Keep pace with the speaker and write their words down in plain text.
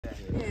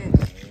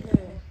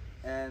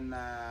and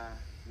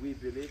we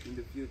believe in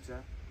the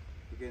future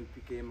you can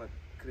become a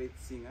great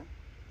singer,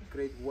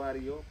 great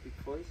warrior, big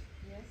voice,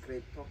 Yes.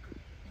 great talker,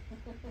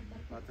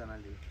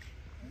 maternally,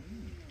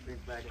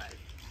 great back life.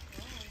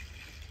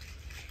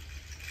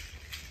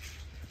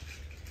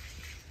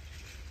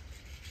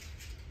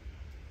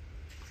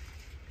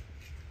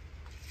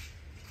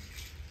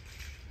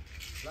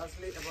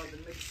 Lastly, about the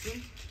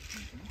medicine,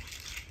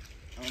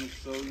 I want to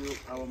show you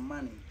our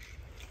money.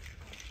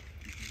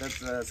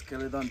 That's a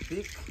skeleton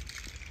pig,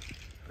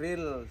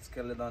 real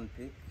skeleton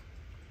pig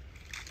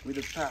with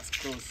a tusk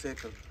cross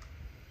circle.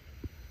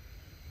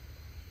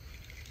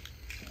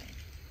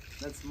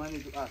 That's money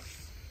to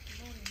us.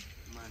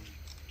 Money.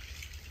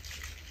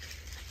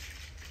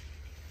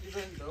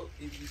 Even though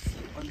if you see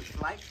on the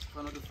flight,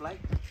 front of the flight,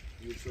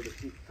 you saw the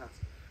pig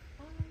tusk.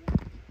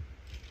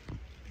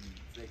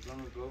 It's like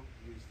long ago,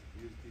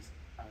 use this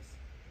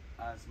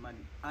as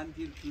money.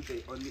 Until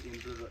today, only in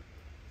rural.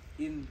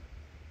 In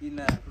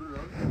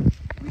rural,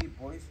 we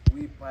boys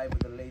we buy with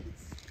the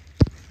ladies.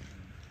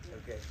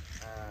 Okay.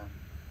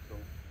 So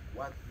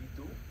what we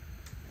do,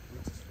 we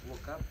just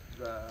woke up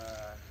the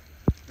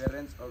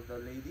parents of the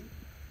lady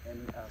and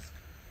we ask,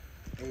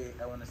 hey,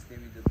 I want to stay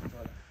with the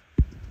daughter.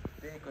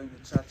 They're going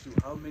to charge you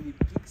how many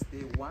pigs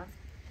they want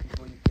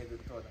before you get the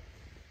daughter.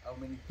 How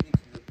many pigs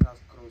with the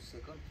task cross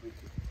second with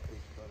the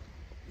daughter.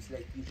 It's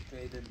like you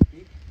pay the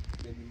pig,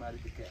 then you marry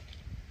the girl.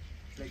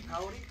 It's like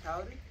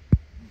cowrie.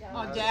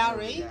 Oh,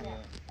 dowry.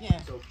 Yeah.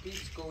 Yeah. So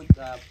pigs go with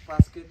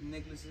basket,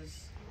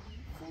 necklaces,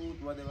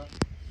 food, whatever.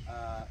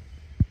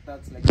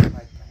 That's like the right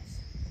price.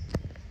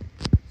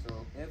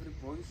 So every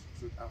boy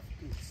should have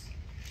pigs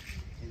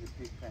in the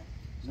pig pen.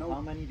 So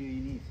how many do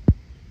you need?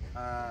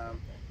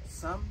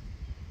 Some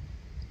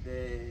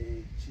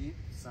they cheap,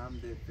 some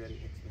they very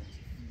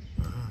expensive.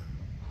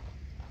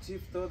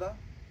 Cheap daughter,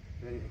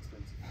 very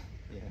expensive.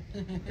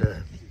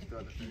 Yeah. Cheap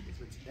daughter, very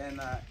expensive. And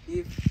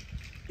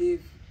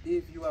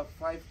if you have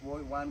 5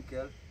 boys, 1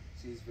 girl,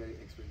 she is very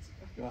expensive.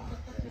 Wow.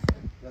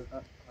 There's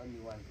only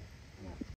 1 girl.